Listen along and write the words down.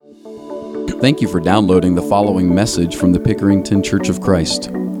Thank you for downloading the following message from the Pickerington Church of Christ.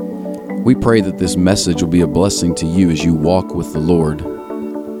 We pray that this message will be a blessing to you as you walk with the Lord.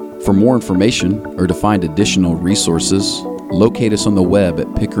 For more information or to find additional resources, locate us on the web at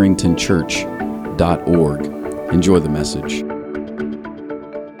pickeringtonchurch.org. Enjoy the message.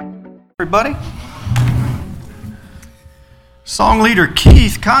 Everybody. Song leader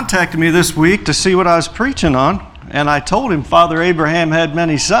Keith contacted me this week to see what I was preaching on, and I told him Father Abraham had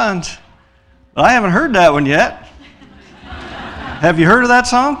many sons, but I haven't heard that one yet. Have you heard of that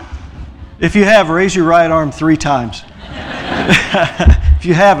song? If you have, raise your right arm 3 times. If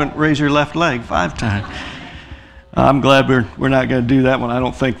you haven't, raise your left leg 5 times. I'm glad we're not going to do that one, I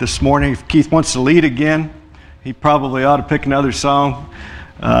don't think, this morning. If Keith wants to lead again, he probably ought to pick another song.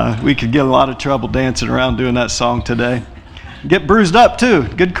 We could get a lot of trouble dancing around doing that song today. Get bruised up, too.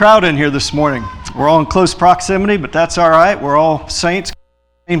 Good crowd in here this morning. We're all in close proximity, but that's all right. We're all saints,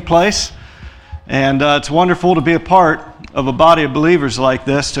 same place. And it's wonderful to be a part of a body of believers like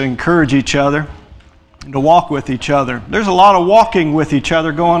this, to encourage each other, and to walk with each other. There's a lot of walking with each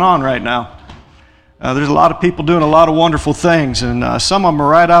other going on right now. There's a lot of people doing a lot of wonderful things, and some of them are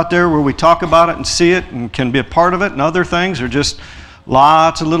right out there where we talk about it and see it and can be a part of it, and other things are just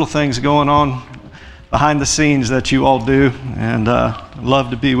lots of little things going on behind the scenes that you all do, and love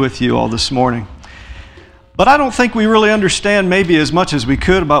to be with you all this morning. But I don't think we really understand maybe as much as we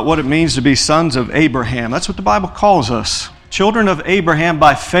could about what it means to be sons of Abraham. That's what the Bible calls us, children of Abraham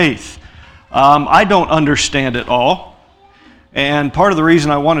by faith. I don't understand it all, and part of the reason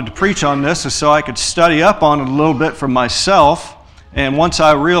I wanted to preach on this is so I could study up on it a little bit for myself, and once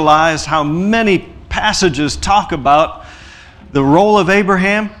I realized how many passages talk about the role of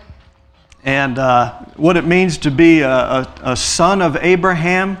Abraham, and what it means to be a son of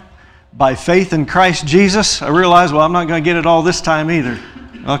Abraham by faith in Christ Jesus, I realized, well, I'm not going to get it all this time either.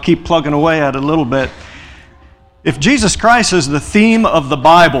 I'll keep plugging away at it a little bit. If Jesus Christ is the theme of the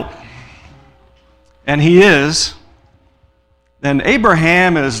Bible, and He is, then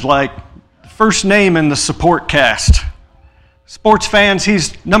Abraham is like the first name in the support cast. Sports fans,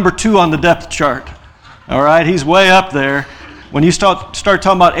 he's number 2 on the depth chart. All right, he's way up there. When you start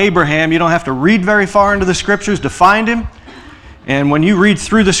talking about Abraham, you don't have to read very far into the Scriptures to find him. And when you read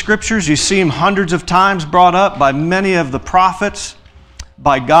through the Scriptures, you see him hundreds of times brought up by many of the prophets,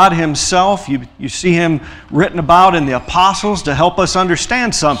 by God Himself. You see him written about in the apostles to help us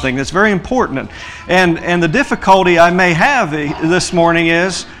understand something that's very important. And the difficulty I may have this morning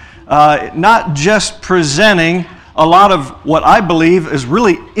is not just presenting a lot of what I believe is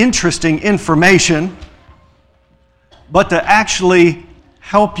really interesting information, but to actually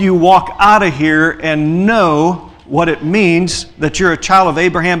help you walk out of here and know what it means that you're a child of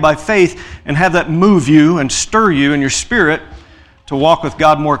Abraham by faith, and have that move you and stir you in your spirit to walk with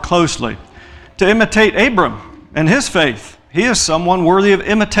God more closely. To imitate Abram and his faith. He is someone worthy of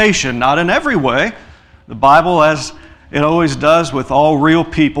imitation, not in every way. The Bible, as it always does with all real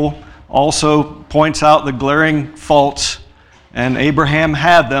people, also points out the glaring faults, and Abraham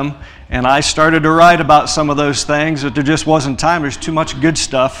had them. And I started to write about some of those things, but there just wasn't time. There's too much good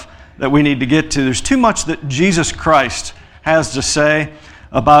stuff that we need to get to. There's too much that Jesus Christ has to say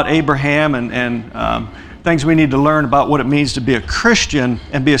about Abraham, and things we need to learn about what it means to be a Christian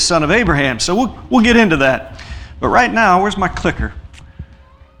and be a son of Abraham. So we'll get into that. But right now, where's my clicker?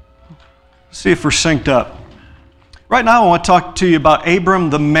 Let's see if we're synced up. Right now, I want to talk to you about Abram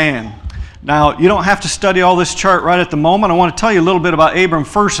the man. Now, you don't have to study all this chart right at the moment. I want to tell you a little bit about Abram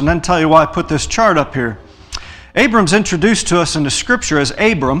first, and then tell you why I put this chart up here. Abram's introduced to us in the Scripture as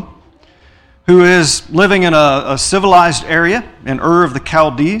Abram, who is living in a civilized area in Ur of the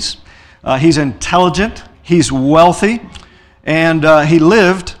Chaldees. He's intelligent, he's wealthy, and he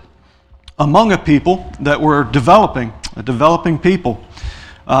lived among a people that were a developing people.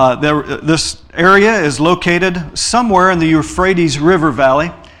 This area is located somewhere in the Euphrates River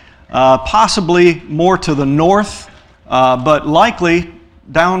Valley, possibly more to the north, but likely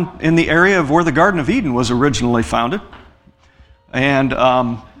down in the area of where the Garden of Eden was originally founded, and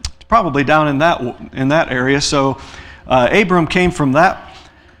probably down in that area. So Abram came from that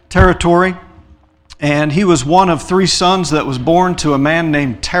territory, and he was one of 3 sons that was born to a man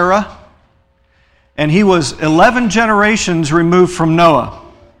named Terah, and he was 11 generations removed from Noah.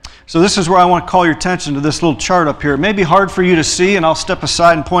 So this is where I want to call your attention to this little chart up here. It may be hard for you to see, and I'll step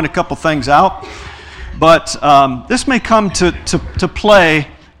aside and point a couple things out. But this may come to play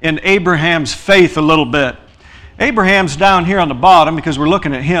in Abraham's faith a little bit. Abraham's down here on the bottom because we're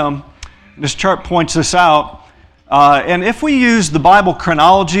looking at him. This chart points this out. And if we use the Bible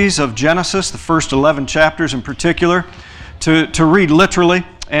chronologies of Genesis, the first 11 chapters in particular, to read literally,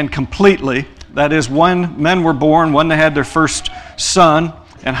 and completely. That is, when men were born, when they had their first son,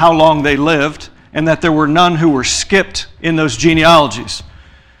 and how long they lived, and that there were none who were skipped in those genealogies.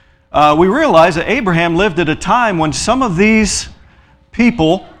 We realize that Abraham lived at a time when some of these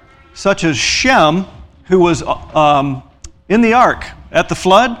people, such as Shem, who was in the ark at the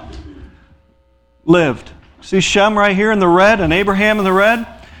flood, lived. See Shem right here in the red and Abraham in the red?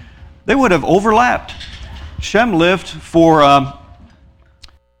 They would have overlapped. Shem lived for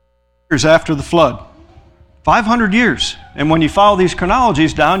years after the flood. 500 years. And when you follow these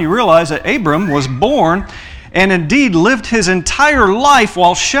chronologies down, you realize that Abram was born and indeed lived his entire life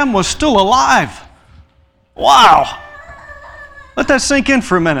while Shem was still alive. Wow! Let that sink in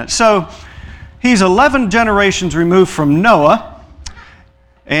for a minute. So, he's 11 generations removed from Noah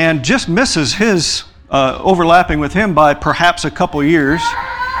and just misses his overlapping with him by perhaps a couple years,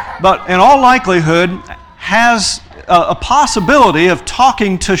 but in all likelihood has a possibility of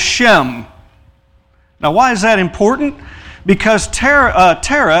talking to Shem. Now, why is that important? Because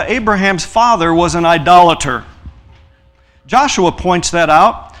Terah, Abraham's father, was an idolater. Joshua points that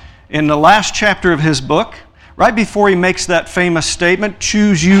out in the last chapter of his book, right before he makes that famous statement,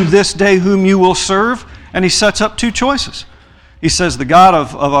 "Choose you this day whom you will serve," and he sets up two choices. He says, the God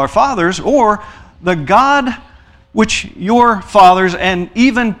of our fathers, or the God which your fathers and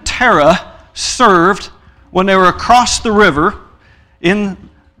even Terah served when they were across the river in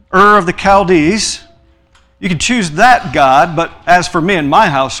Ur of the Chaldees. You can choose that God, but as for me and my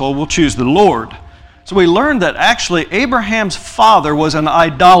household, we'll choose the Lord. So we learned that actually Abraham's father was an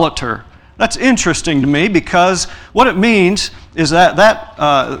idolater. That's interesting to me because what it means is that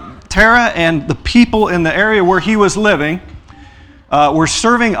Terah and the people in the area where he was living were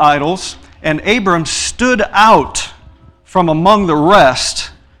serving idols, and Abram stood out from among the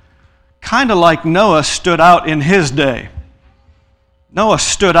rest, kind of like Noah stood out in his day. Noah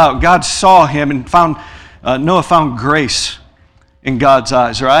stood out. God saw him and Noah found grace in God's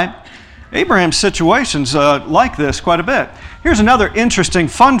eyes, right? Abraham's situation's like this quite a bit. Here's another interesting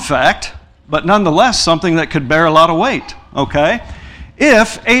fun fact, but nonetheless something that could bear a lot of weight, okay?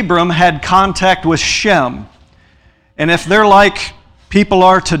 If Abram had contact with Shem, and if they're like people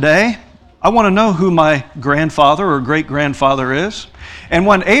are today, I want to know who my grandfather or great-grandfather is. And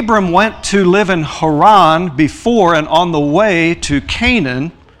when Abram went to live in Haran before and on the way to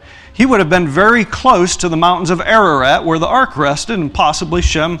Canaan, he would have been very close to the mountains of Ararat where the ark rested, and possibly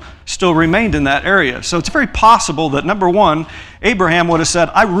Shem still remained in that area. So it's very possible that, number one, Abraham would have said,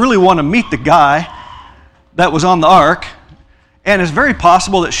 I really want to meet the guy that was on the ark. And it's very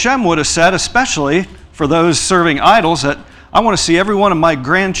possible that Shem would have said, especially for those serving idols, that I want to see every one of my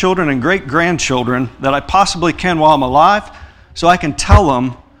grandchildren and great-grandchildren that I possibly can while I'm alive, so I can tell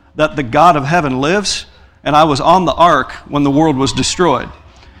them that the God of heaven lives, and I was on the ark when the world was destroyed.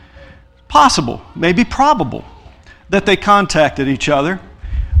 Possible, maybe probable, that they contacted each other.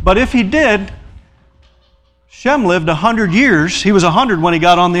 But if he did, Shem lived 100 years. He was 100 when he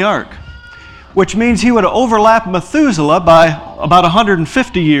got on the ark, which means he would have overlapped Methuselah by about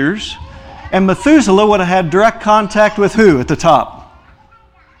 150 years, and Methuselah would have had direct contact with who at the top?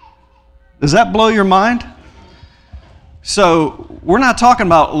 Does that blow your mind? So we're not talking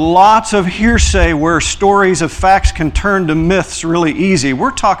about lots of hearsay where stories of facts can turn to myths really easy.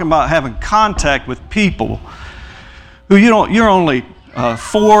 We're talking about having contact with people who you're only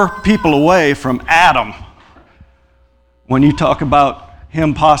 4 people away from Adam. When you talk about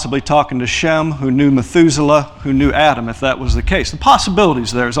him possibly talking to Shem, who knew Methuselah, who knew Adam, if that was the case. The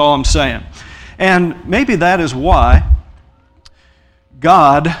possibilities there is all I'm saying. And maybe that is why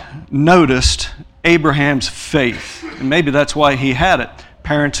God noticed Abraham's faith. And maybe that's why he had it.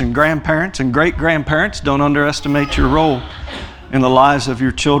 Parents and grandparents and great-grandparents, don't underestimate your role in the lives of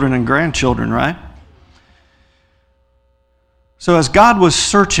your children and grandchildren, right? So as God was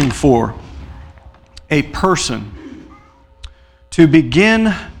searching for a person to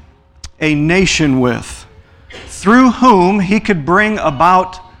begin a nation with, through whom he could bring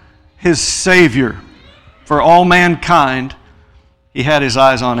about his Savior for all mankind, he had his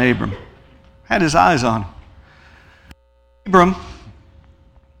eyes on Abram. Had his eyes on him. Abram,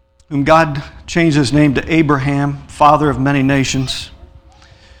 whom God changed his name to Abraham, father of many nations,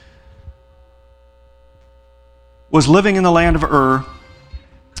 was living in the land of Ur.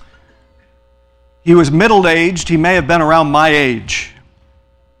 He was middle-aged. He may have been around my age,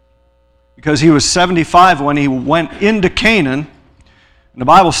 because he was 75 when he went into Canaan. And the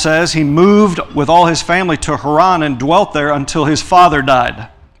Bible says he moved with all his family to Haran and dwelt there until his father died.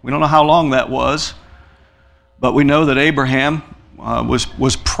 We don't know how long that was, but we know that Abraham,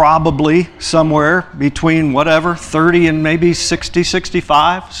 was probably somewhere between 30 and maybe 60,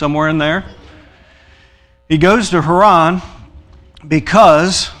 65, somewhere in there. He goes to Haran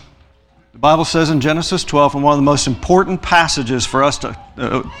because the Bible says in Genesis 12, and one of the most important passages for us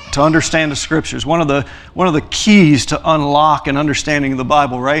to understand the Scriptures, one of the keys to unlock and understanding the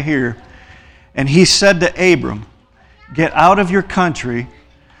Bible right here. And he said to Abram, "Get out of your country,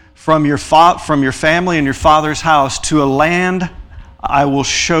 from your family and your father's house, to a land I will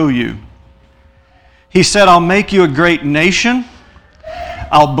show you." He said, "I'll make you a great nation.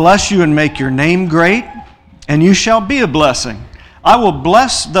 I'll bless you and make your name great, and you shall be a blessing. I will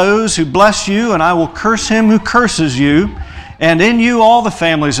bless those who bless you, and I will curse him who curses you, and in you all the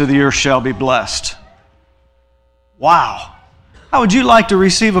families of the earth shall be blessed." Wow. How would you like to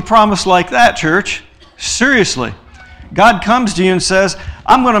receive a promise like that, church? Seriously. God comes to you and says,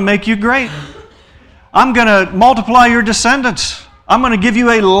 "I'm going to make you great. I'm going to multiply your descendants. I'm going to give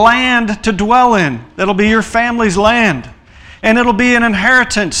you a land to dwell in that'll be your family's land. And it'll be an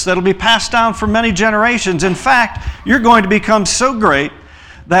inheritance that'll be passed down for many generations. In fact, you're going to become so great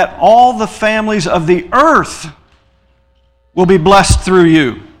that all the families of the earth will be blessed through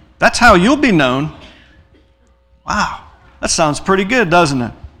you. That's how you'll be known." Wow, that sounds pretty good, doesn't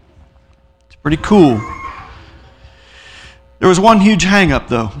it? It's pretty cool. There was one huge hang-up,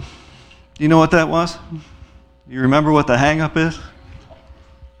 though. Do you know what that was? You remember what the hang-up is?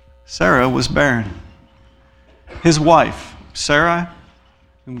 Sarah was barren. His wife, Sarai,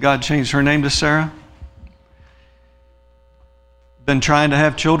 whom God changed her name to Sarah, been trying to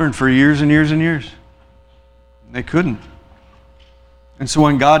have children for years and years and years. They couldn't. And so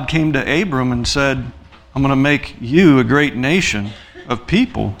when God came to Abram and said, "I'm going to make you a great nation of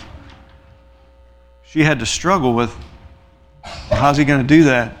people," she had to struggle with, how's he going to do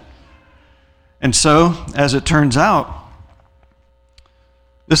that? And so, as it turns out,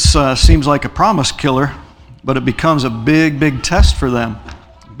 this seems like a promise killer, but it becomes a big, big test for them.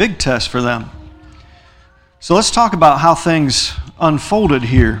 Big test for them. So let's talk about how things unfolded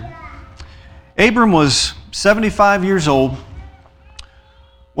here. Abram was 75 years old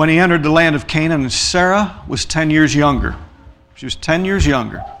when he entered the land of Canaan, and Sarah was 10 years younger. She was 10 years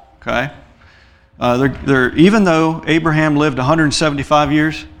younger, okay? Even though Abraham lived 175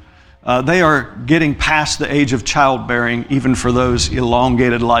 years, they are getting past the age of childbearing, even for those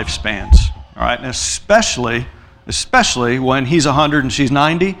elongated lifespans. All right, and especially when he's 100 and she's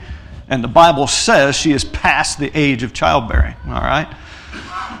 90, and the Bible says she is past the age of childbearing. All right,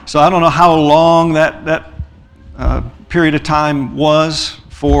 so I don't know how long that period of time was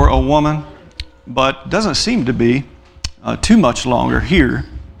for a woman, but it doesn't seem to be too much longer here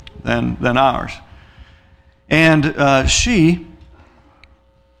than ours. And she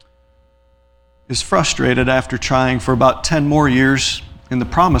is frustrated after trying for about 10 more years in the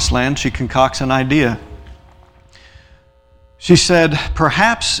promised land. She concocts an idea. She said,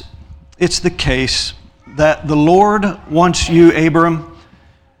 "Perhaps it's the case that the Lord wants you,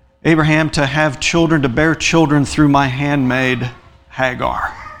 Abraham, to have children, to bear children through my handmaid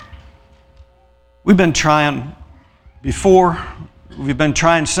Hagar. We've been trying before. We've been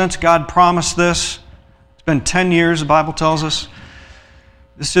trying since God promised this. It's been 10 years, the Bible tells us.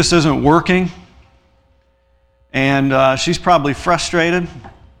 This just isn't working." And she's probably frustrated.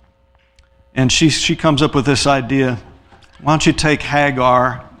 And she comes up with this idea. Why don't you take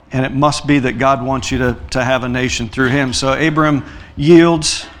Hagar, and it must be that God wants you to have a nation through him. So Abram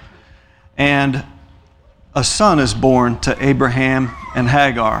yields, and a son is born to Abraham and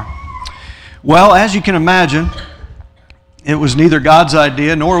Hagar. Well, as you can imagine, it was neither God's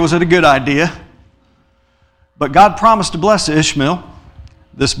idea nor was it a good idea. But God promised to bless Ishmael,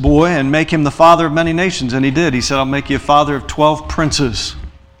 this boy, and make him the father of many nations, and he did. He said, "I'll make you a father of 12 princes."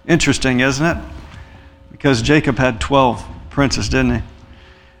 Interesting, isn't it? Because Jacob had 12 princes, didn't he? He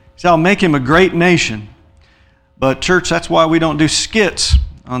said, "I'll make him a great nation." But church, that's why we don't do skits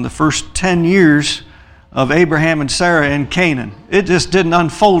on the first 10 years of Abraham and Sarah in Canaan. It just didn't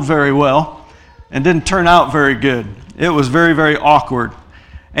unfold very well and didn't turn out very good. It was very, very awkward.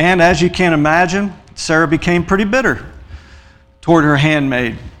 And as you can imagine, Sarah became pretty bitter toward her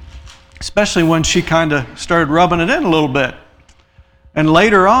handmaid, especially when she kind of started rubbing it in a little bit. And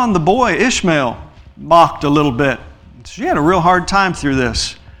later on, the boy, Ishmael, mocked a little bit. She had a real hard time through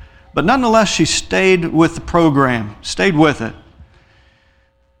this. But nonetheless, she stayed with the program, stayed with it.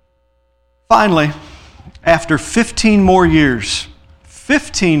 Finally, after 15 more years,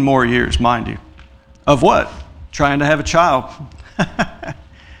 mind you, of what? Trying to have a child.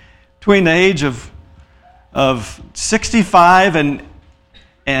 Between the age of 65 and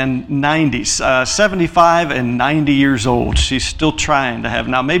and 90, 75 and 90 years old. She's still trying to have.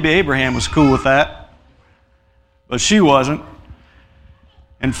 Now, maybe Abraham was cool with that, but she wasn't.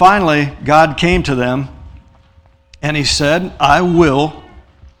 And finally, God came to them, and he said, I will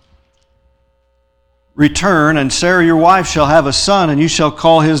return, and Sarah your wife shall have a son, and you shall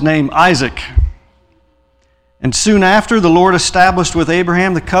call his name Isaac. And soon after, the Lord established with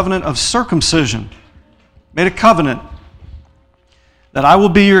Abraham the covenant of circumcision, made a covenant that I will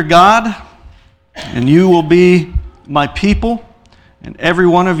be your God, and you will be my people, and every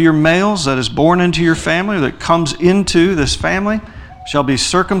one of your males that is born into your family, that comes into this family, shall be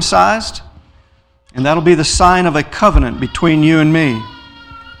circumcised, and that'll be the sign of a covenant between you and me.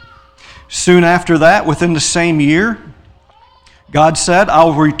 Soon after that, within the same year, God said,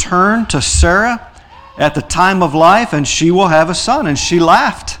 I'll return to Sarah at the time of life, and she will have a son. And she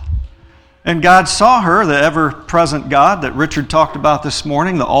laughed. And God saw her, the ever-present God that Richard talked about this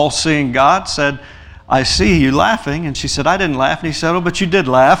morning, the all-seeing God, said, I see you laughing. And she said, I didn't laugh. And he said, oh, but you did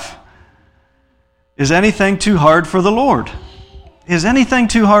laugh. Is anything too hard for the Lord? Is anything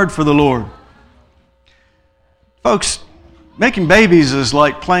too hard for the Lord? Folks, making babies is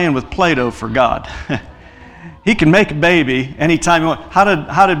like playing with Play-Doh for God. He can make a baby anytime you want.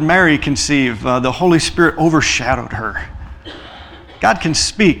 How did Mary conceive? The Holy Spirit overshadowed her. God can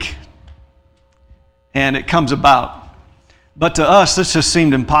speak, and it comes about. But to us, this just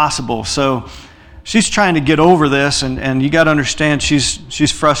seemed impossible. So she's trying to get over this, and you got to understand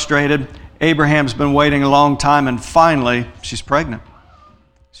she's frustrated. Abraham's been waiting a long time, and finally, she's pregnant.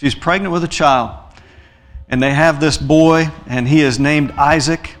 She's pregnant with a child. And they have this boy, and he is named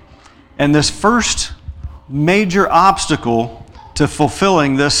Isaac. And this first major obstacle to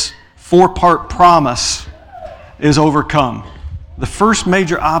fulfilling this 4-part promise is overcome. The first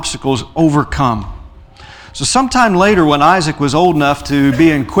major obstacle is overcome. So sometime later, when Isaac was old enough to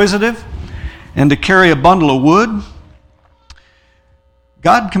be inquisitive and to carry a bundle of wood,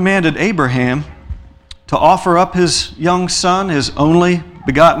 God commanded Abraham to offer up his young son, his only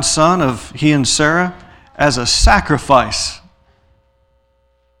begotten son of he and Sarah, as a sacrifice.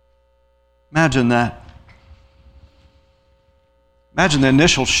 Imagine that. Imagine the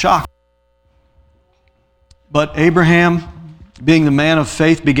initial shock. But Abraham, being the man of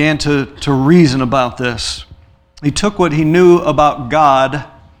faith, began to reason about this. He took what he knew about God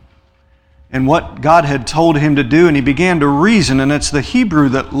and what God had told him to do, and he began to reason. And it's the Hebrew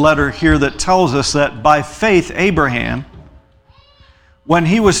letter here that tells us that by faith, Abraham, when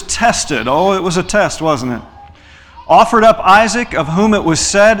he was tested, it was a test, wasn't it? Offered up Isaac, of whom it was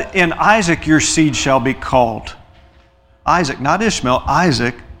said, in Isaac your seed shall be called. Isaac, not Ishmael,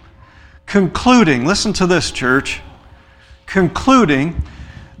 Isaac. Concluding, listen to this, church, concluding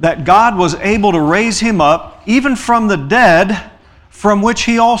that God was able to raise him up, even from the dead, from which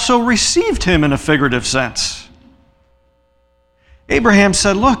he also received him in a figurative sense. Abraham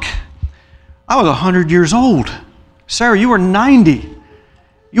said, look, I was 100 years old. Sarah, you were 90.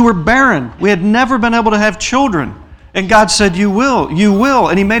 You were barren. We had never been able to have children. And God said, you will.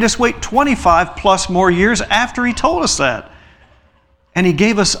 And he made us wait 25 plus more years after he told us that. And he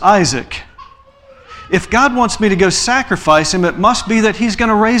gave us Isaac. If God wants me to go sacrifice him, it must be that he's going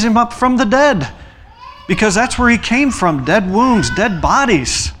to raise him up from the dead. Because that's where he came from, dead wombs, dead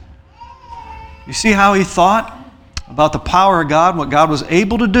bodies. You see how he thought about the power of God, what God was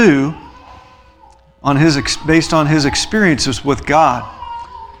able to do based on his experiences with God.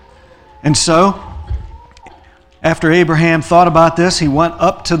 And so, after Abraham thought about this, he went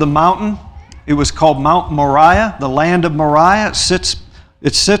up to the mountain. It was called Mount Moriah, the land of Moriah.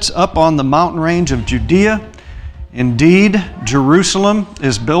 It sits up on the mountain range of Judea. Indeed, Jerusalem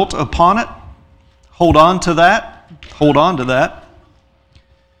is built upon it. Hold on to that. Hold on to that.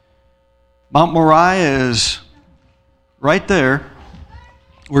 Mount Moriah is right there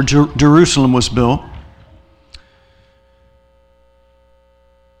where Jerusalem was built.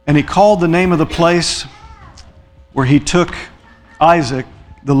 And he called the name of the place where he took Isaac,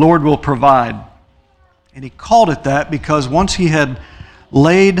 the Lord will provide. And he called it that because once he had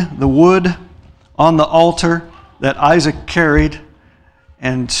laid the wood on the altar that Isaac carried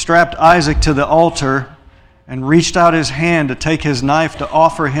and strapped Isaac to the altar and reached out his hand to take his knife to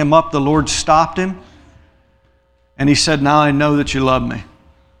offer him up, the Lord stopped him. And he said, now I know that you love me.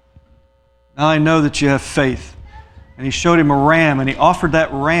 Now I know that you have faith. And he showed him a ram, and he offered that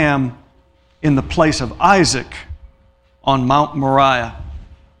ram in the place of Isaac on Mount Moriah.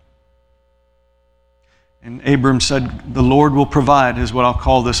 And Abram said, the Lord will provide is what I'll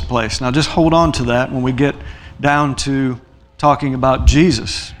call this place. Now just hold on to that when we get down to talking about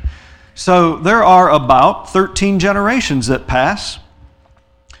Jesus. So there are about 13 generations that pass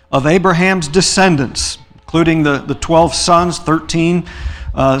of Abraham's descendants, including the 12 sons, 13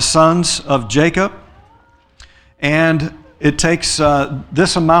 sons of Jacob. And it takes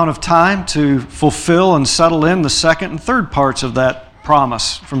this amount of time to fulfill and settle in the second and third parts of that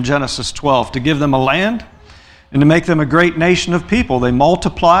promise from Genesis 12, to give them a land and to make them a great nation of people. They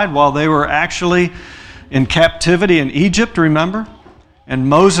multiplied while they were actually in captivity in Egypt, remember? And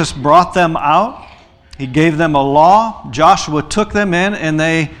Moses brought them out. He gave them a law. Joshua took them in, and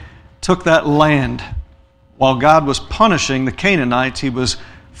they took that land. While God was punishing the Canaanites, He was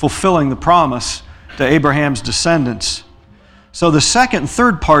fulfilling the promise to Abraham's descendants. So the second and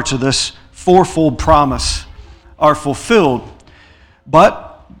third parts of this fourfold promise are fulfilled.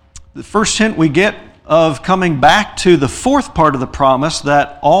 But the first hint we get of coming back to the fourth part of the promise,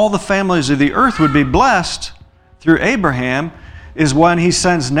 that all the families of the earth would be blessed through Abraham, is when he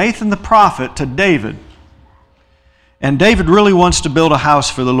sends Nathan the prophet to David. And David really wants to build a house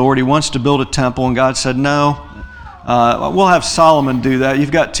for the Lord. He wants to build a temple, and God said, no, we'll have Solomon do that.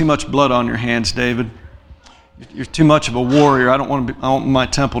 You've got too much blood on your hands, David. You're too much of a warrior. I don't want my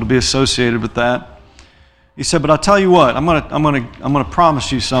temple to be associated with that. He said, but I'll tell you what, I'm going to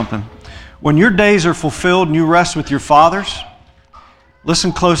promise you something. When your days are fulfilled and you rest with your fathers,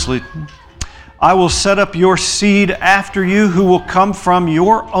 listen closely. I will set up your seed after you who will come from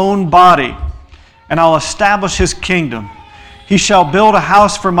your own body, and I'll establish his kingdom. He shall build a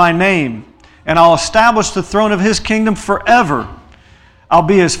house for my name, and I'll establish the throne of his kingdom forever. I'll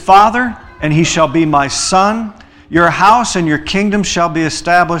be his father, and he shall be my son. Your house and your kingdom shall be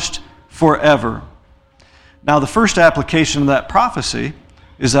established forever. Now, the first application of that prophecy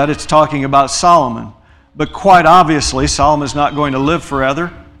is that it's talking about Solomon. But quite obviously, Solomon's not going to live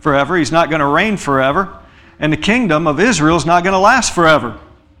forever. He's not going to reign forever. And the kingdom of Israel is not going to last forever.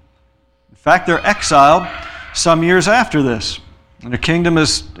 In fact, they're exiled some years after this. And the kingdom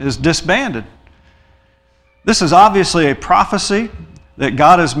is disbanded. This is obviously a prophecy that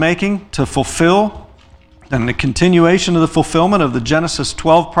God is making to fulfill, and the continuation of the fulfillment of the Genesis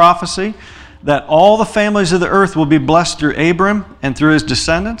 12 prophecy, that all the families of the earth will be blessed through Abram and through his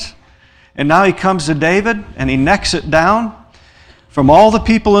descendants. And now he comes to David and he necks it down. From all the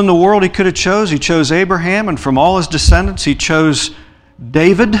people in the world he could have he chose Abraham, and from all his descendants he chose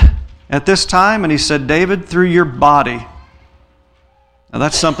David at this time, and he said, David, through your body. Now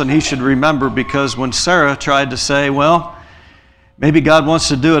that's something he should remember, because when Sarah tried to say, well, maybe God wants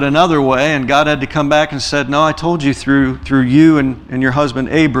to do it another way, and God had to come back and said, no, I told you through you and your husband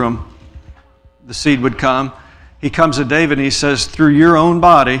Abram, the seed would come. He comes to David and he says, through your own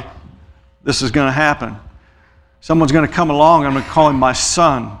body, this is going to happen. Someone's going to come along, I'm going to call him my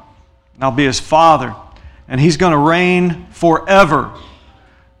son, and I'll be his father, and he's going to reign forever.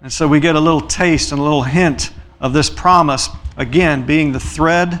 And so we get a little taste and a little hint of this promise, again, being the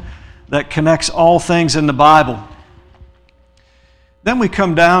thread that connects all things in the Bible. Then we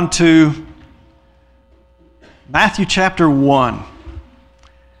come down to Matthew chapter 1.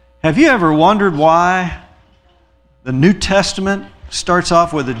 Have you ever wondered why the New Testament starts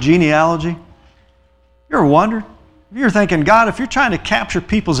off with a genealogy? You ever wondered? You're thinking, God, if you're trying to capture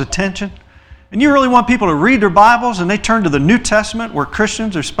people's attention and you really want people to read their Bibles and they turn to the New Testament where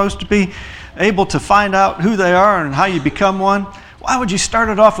Christians are supposed to be able to find out who they are and how you become one, why would you start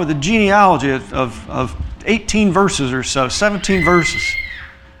it off with a genealogy of 18 verses or so, 17 verses?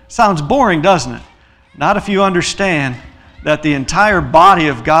 Sounds boring, doesn't it? Not if you understand that the entire body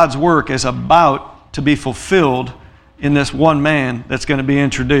of God's work is about to be fulfilled in this one man that's going to be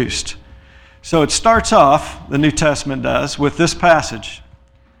introduced. So it starts off, the New Testament does, with this passage.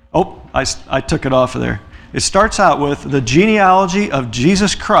 Oh, I took it off of there. It starts out with the genealogy of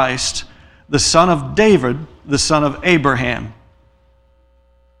Jesus Christ, the son of David, the son of Abraham.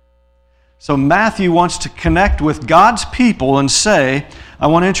 So Matthew wants to connect with God's people and say, I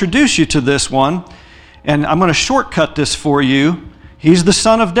want to introduce you to this one, and I'm going to shortcut this for you. He's the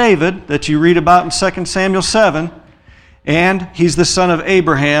son of David that you read about in 2 Samuel 7, and he's the son of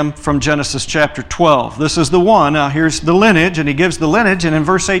Abraham from Genesis chapter 12. This is the one. Now here's the lineage, and he gives the lineage, and in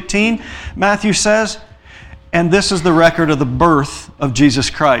verse 18, Matthew says, and this is the record of the birth of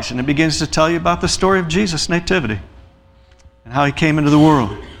Jesus Christ. And it begins to tell you about the story of Jesus' nativity and how he came into the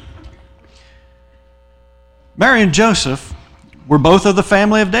world. Mary and Joseph were both of the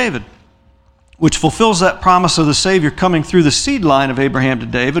family of David, which fulfills that promise of the Savior coming through the seed line of Abraham to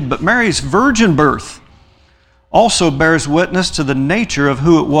David. But Mary's virgin birth also bears witness to the nature of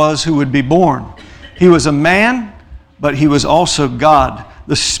who it was who would be born. He was a man, but he was also God.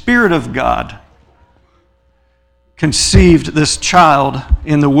 The Spirit of God conceived this child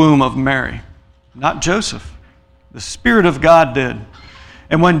in the womb of Mary, not Joseph. The Spirit of God did.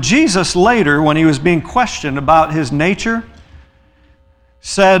 And when Jesus later, when he was being questioned about his nature,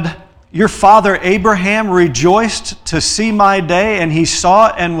 said, "Your father Abraham rejoiced to see my day, and he saw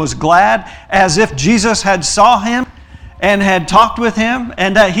it and was glad," as if Jesus had saw him and had talked with him,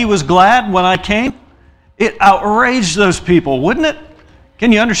 and that he was glad when I came, it outraged those people, wouldn't it?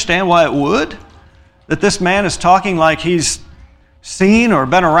 Can you understand why it would? That this man is talking like he's seen or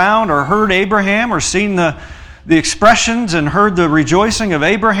been around or heard Abraham or seen the expressions and heard the rejoicing of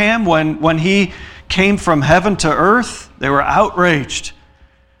Abraham when he came from heaven to earth. They were outraged.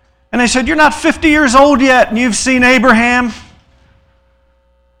 And they said, "You're not 50 years old yet and you've seen Abraham."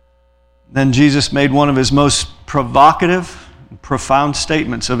 Then Jesus made one of his most provocative and profound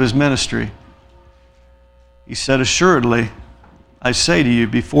statements of his ministry. He said, "Assuredly, I say to you,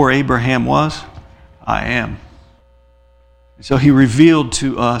 before Abraham was, I am." And so he revealed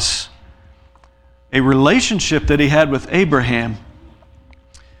to us a relationship that he had with Abraham,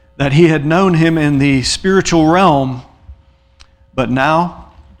 that he had known him in the spiritual realm, but now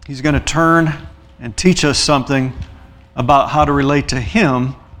he's going to turn and teach us something about how to relate to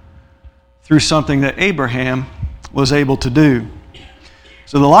him through something that Abraham was able to do.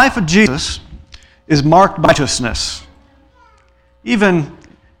 So the life of Jesus is marked by righteousness. Even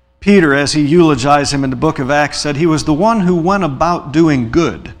Peter, as he eulogized him in the book of Acts, said he was the one who went about doing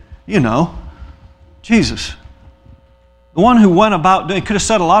good. You know, Jesus. The one who went about doing, he could have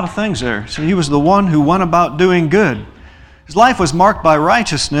said a lot of things there. So he was the one who went about doing good. His life was marked by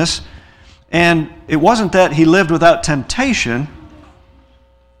righteousness, and it wasn't that he lived without temptation,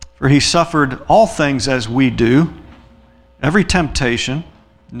 for he suffered all things as we do, every temptation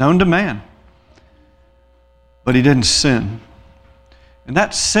known to man. But he didn't sin. And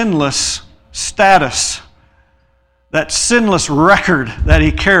that sinless status, that sinless record that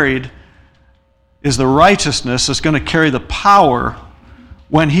he carried, is the righteousness that's going to carry the power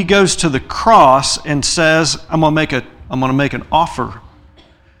when he goes to the cross and says, I'm going to make an offer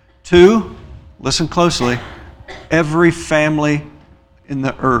to, listen closely, every family in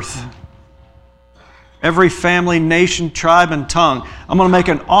the earth. Every family, nation, tribe, and tongue. I'm going to make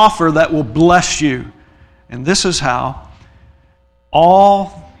an offer that will bless you. And this is how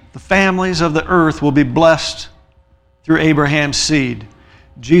all the families of the earth will be blessed through Abraham's seed.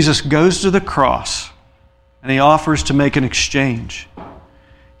 Jesus goes to the cross and he offers to make an exchange.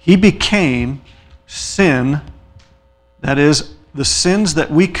 He became sin, that is, the sins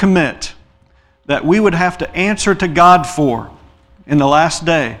that we commit, that we would have to answer to God for in the last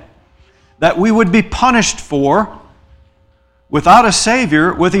day, that we would be punished for without a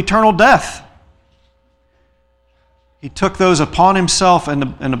Savior with eternal death. He took those upon himself, and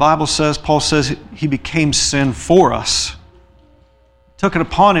the Bible says, Paul says, he became sin for us. Took it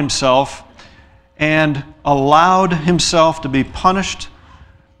upon himself and allowed himself to be punished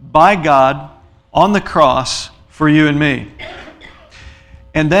by God on the cross for you and me.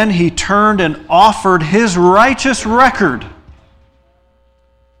 And then he turned and offered his righteous record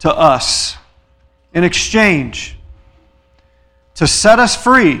to us in exchange to set us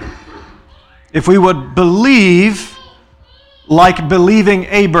free if we would believe like believing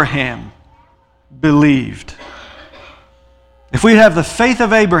Abraham believed. If we have the faith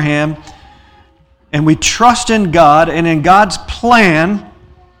of Abraham and we trust in God and in God's plan,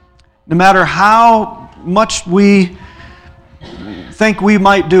 no matter how much we think we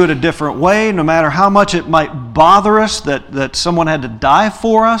might do it a different way, no matter how much it might bother us that someone had to die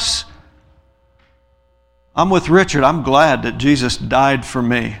for us, I'm with Richard. I'm glad that Jesus died for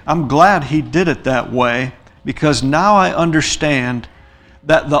me. I'm glad he did it that way, because now I understand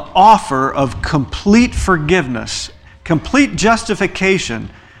that the offer of complete forgiveness, complete justification,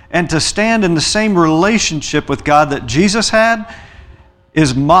 and to stand in the same relationship with God that Jesus had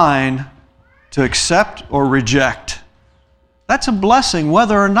is mine to accept or reject. That's a blessing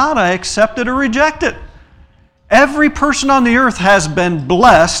whether or not I accept it or reject it. Every person on the earth has been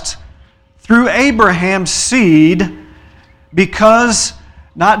blessed through Abraham's seed, because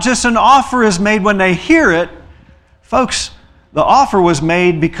not just an offer is made when they hear it. Folks, the offer was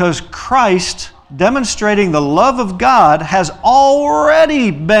made because Christ, demonstrating the love of God, has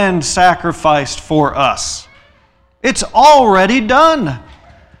already been sacrificed for us. It's already done.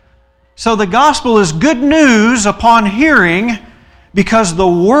 So the gospel is good news upon hearing, because the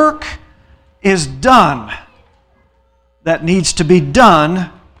work is done that needs to be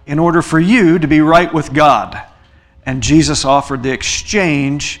done in order for you to be right with God. And Jesus offered the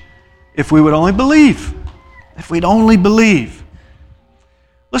exchange if we would only believe. If we'd only believe.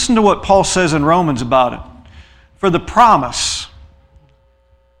 Listen to what Paul says in Romans about it. For the promise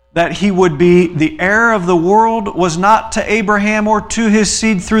that he would be the heir of the world was not to Abraham or to his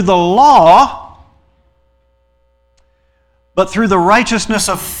seed through the law, but through the righteousness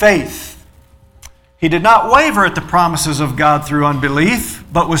of faith. He did not waver at the promises of God through unbelief,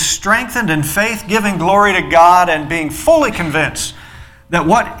 but was strengthened in faith, giving glory to God and being fully convinced that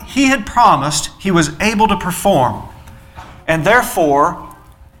what he had promised he was able to perform. And therefore,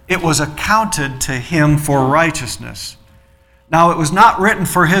 it was accounted to him for righteousness. Now, it was not written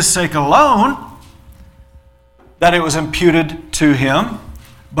for his sake alone that it was imputed to him,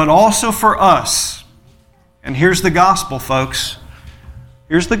 but also for us. And here's the gospel, folks.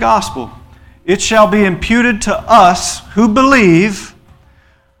 Here's the gospel. It shall be imputed to us who believe,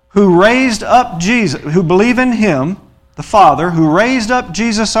 who raised up Jesus, who believe in him, the Father, who raised up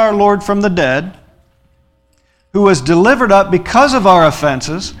Jesus our Lord from the dead, who was delivered up because of our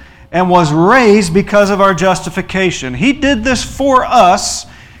offenses, and was raised because of our justification. He did this for us,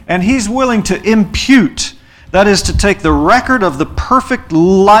 and he's willing to impute, that is to take the record of the perfect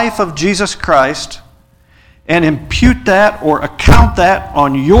life of Jesus Christ and impute that or account that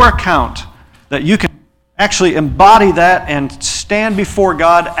on your account, that you can actually embody that and stand before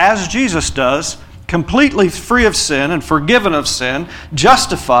God as Jesus does, completely free of sin and forgiven of sin,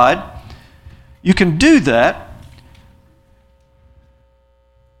 justified. You can do that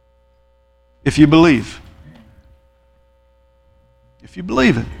if you believe. If you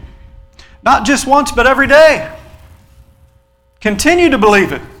believe it. Not just once, but every day. Continue to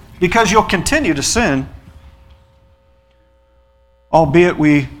believe it, because you'll continue to sin. Albeit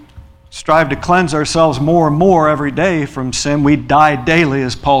we strive to cleanse ourselves more and more every day from sin. We die daily,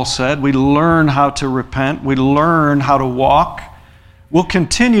 as Paul said. We learn how to repent. We learn how to walk. We'll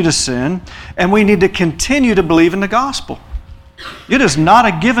continue to sin, and we need to continue to believe in the gospel. It is not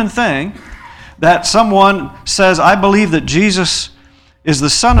a given thing that someone says, I believe that Jesus is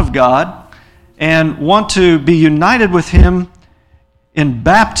the Son of God, and want to be united with him in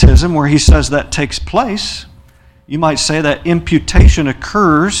baptism, where he says that takes place. You might say that imputation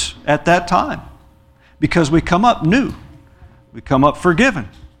occurs at that time, because we come up new. We come up forgiven.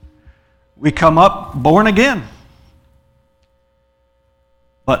 We come up born again.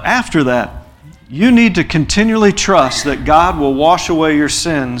 But after that, you need to continually trust that God will wash away your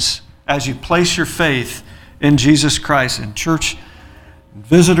sins as you place your faith in Jesus Christ. And church,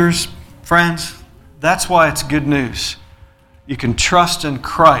 visitors, friends, that's why it's good news. You can trust in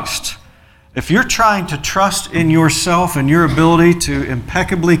Christ. If you're trying to trust in yourself and your ability to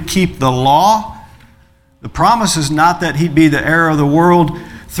impeccably keep the law, the promise is not that he'd be the heir of the world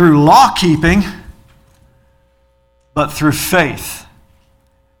through law keeping, but through faith.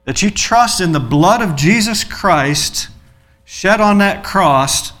 That you trust in the blood of Jesus Christ shed on that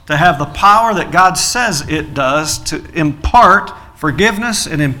cross to have the power that God says it does to impart forgiveness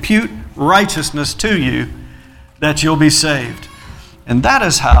and impute righteousness to you, that you'll be saved. And that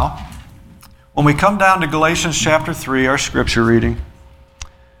is how, when we come down to Galatians chapter 3, our scripture reading,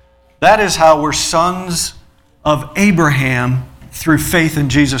 that is how we're sons of Abraham through faith in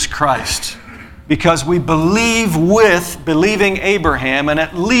Jesus Christ. Because we believe with believing Abraham, and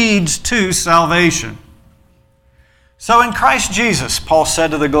it leads to salvation. So in Christ Jesus, Paul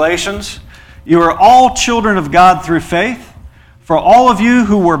said to the Galatians, you are all children of God through faith. For all of you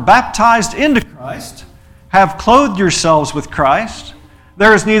who were baptized into Christ have clothed yourselves with Christ.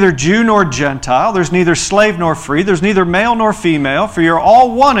 There is neither Jew nor Gentile. There's neither slave nor free. There's neither male nor female. For you're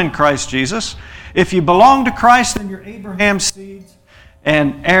all one in Christ Jesus. If you belong to Christ, then you're Abraham's seeds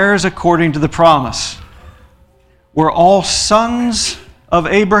and heirs according to the promise. We're all sons of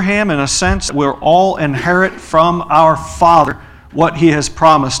Abraham in a sense. We're all inherit from our Father what he has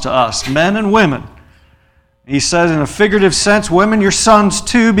promised to us, men and women. He says in a figurative sense, women, you're sons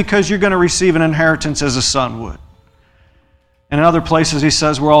too, because you're going to receive an inheritance as a son would. And in other places he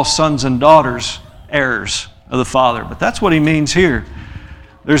says we're all sons and daughters, heirs of the Father. But that's what he means here.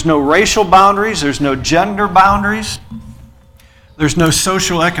 There's no racial boundaries. There's no gender boundaries. There's no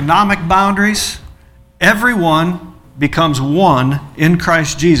social economic boundaries. Everyone becomes one in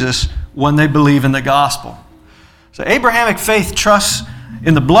Christ Jesus when they believe in the gospel. So Abrahamic faith trusts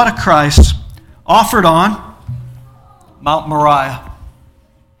in the blood of Christ offered on Mount Moriah.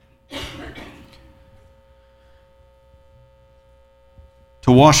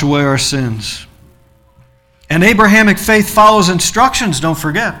 To wash away our sins. And Abrahamic faith follows instructions, don't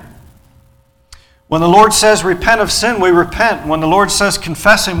forget. When the Lord says repent of sin, we repent. When the Lord says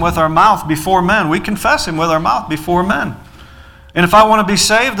confess him with our mouth before men, we confess him with our mouth before men. And if I want to be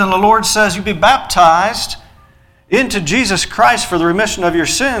saved, then the Lord says you be baptized into Jesus Christ for the remission of your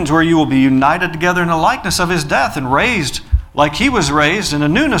sins, where you will be united together in the likeness of his death and raised like he was raised in a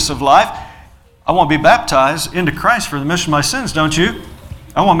newness of life. I want to be baptized into Christ for the remission of my sins, don't you?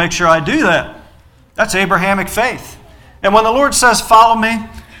 I want to make sure I do that. That's Abrahamic faith. And when the Lord says, follow me,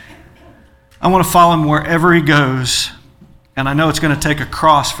 I want to follow him wherever he goes. And I know it's going to take a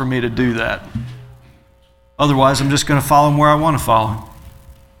cross for me to do that. Otherwise, I'm just going to follow him where I want to follow him.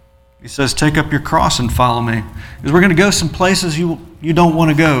 He says, take up your cross and follow me. Because we're going to go some places you don't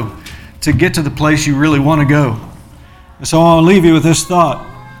want to go to get to the place you really want to go. And so I'll leave you with this thought.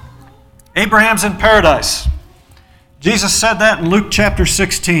 Abraham's in paradise. Jesus said that in Luke chapter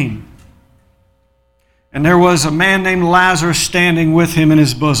 16. And there was a man named Lazarus standing with him in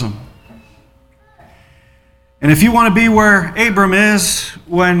his bosom. And if you want to be where Abram is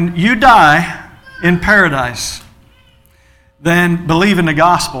when you die in paradise, then believe in the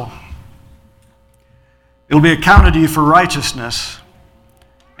gospel. It'll be accounted to you for righteousness,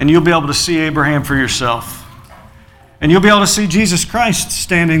 and you'll be able to see Abraham for yourself. And you'll be able to see Jesus Christ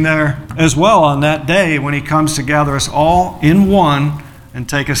standing there as well on that day when he comes to gather us all in one and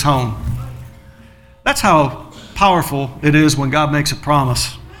take us home. That's how powerful it is when God makes a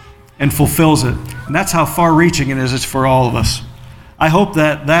promise and fulfills it. And that's how far-reaching it is. It's for all of us. I hope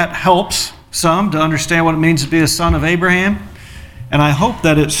that helps some to understand what it means to be a son of Abraham. And I hope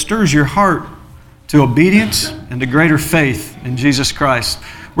that it stirs your heart to obedience and to greater faith in Jesus Christ.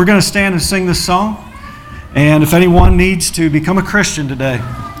 We're going to stand and sing this song. And if anyone needs to become a Christian today,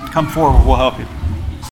 come forward. We'll help you.